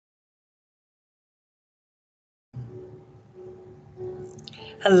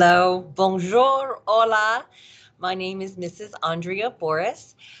Hello, bonjour, hola. My name is Mrs. Andrea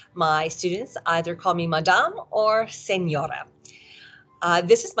Borys. My students either call me Madame or Senora.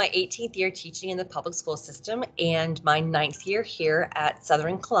 This is my 18th year teaching in the public school system and my 9th year here at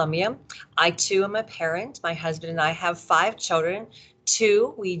Southern Columbia. I too am a parent. My husband and I have 5 children.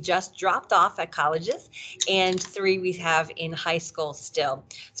 2 we just dropped off at colleges, and 3 we have in high school still.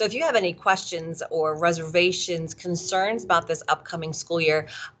 So if you have any questions or reservations, concerns about this upcoming school year,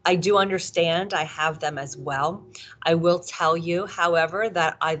 I do understand. I have them as well. I will tell you, however,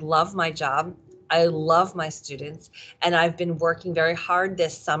 that I love my job. I love my students, and I've been working very hard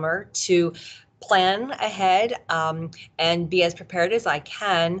this summer to plan ahead and be as prepared as I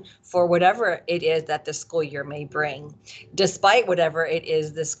can for whatever it is that the school year may bring. Despite whatever it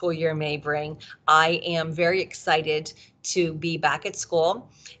is the school year may bring, I am very excited to be back at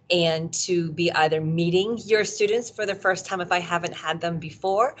school and to be either meeting your students for the first time if I haven't had them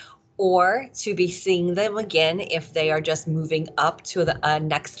before, or to be seeing them again if they are just moving up to the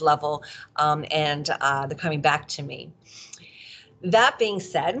next level and they're coming back to me. That being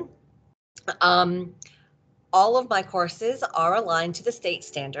said, um, all of my courses are aligned to the state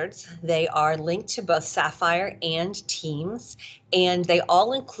standards. They are linked to both Sapphire and Teams, and they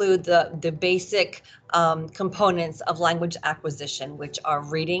all include the basic components of language acquisition, which are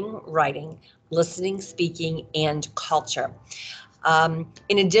reading, writing, listening, speaking, and culture.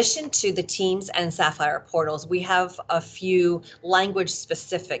 In addition to the Teams and Sapphire portals, we have a few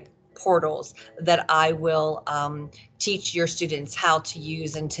language-specific portals that I will teach your students how to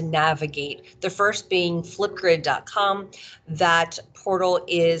use and to navigate. The first being flipgrid.com. That portal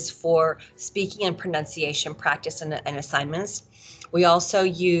is for speaking and pronunciation practice and assignments. We also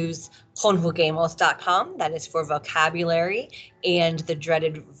use conjuguemos.com. That is for vocabulary and the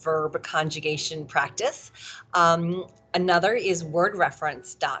dreaded verb conjugation practice. Another is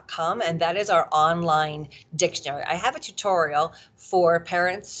wordreference.com, and that is our online dictionary. I have a tutorial for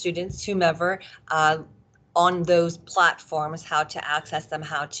parents, students, whomever, on those platforms, how to access them,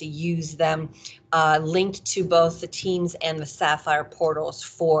 how to use them, linked to both the Teams and the Sapphire portals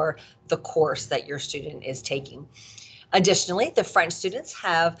for the course that your student is taking. Additionally, the French students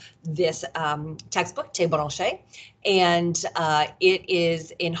have this textbook, Te Branché, and it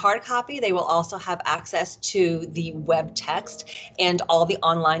is in hard copy. They will also have access to the web text and all the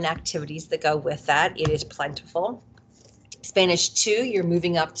online activities that go with that. It is plentiful. Spanish 2, you're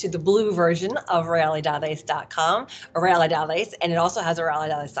moving up to the blue version of realidades.com, Realidades, and it also has a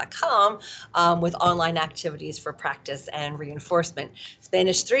realidades.com with online activities for practice and reinforcement.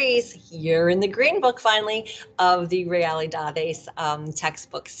 Spanish 3s, you're in the green book finally of the Realidades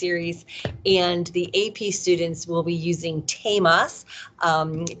textbook series, and the AP students will be using Temas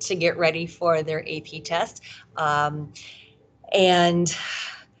to get ready for their AP test. And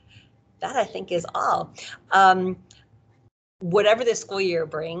that, I think, is all. Whatever the school year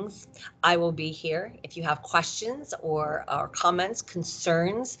brings, I will be here. If you have questions or comments,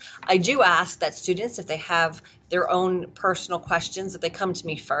 concerns, I do ask that students, if they have their own personal questions, that they come to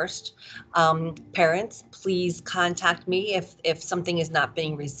me first. Parents, please contact me if something is not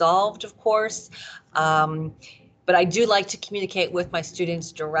being resolved, of course. But I do like to communicate with my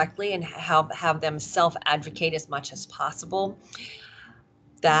students directly and have them self-advocate as much as possible.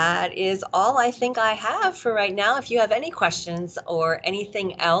 That is all I think I have for right now. If you have any questions or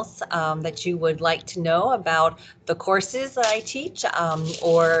anything else that you would like to know about the courses that I teach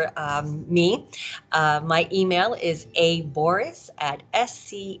or me, my email is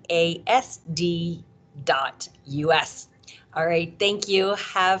aborys@scasd.us. All right, thank you.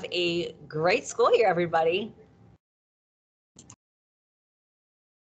 Have a great school year, everybody.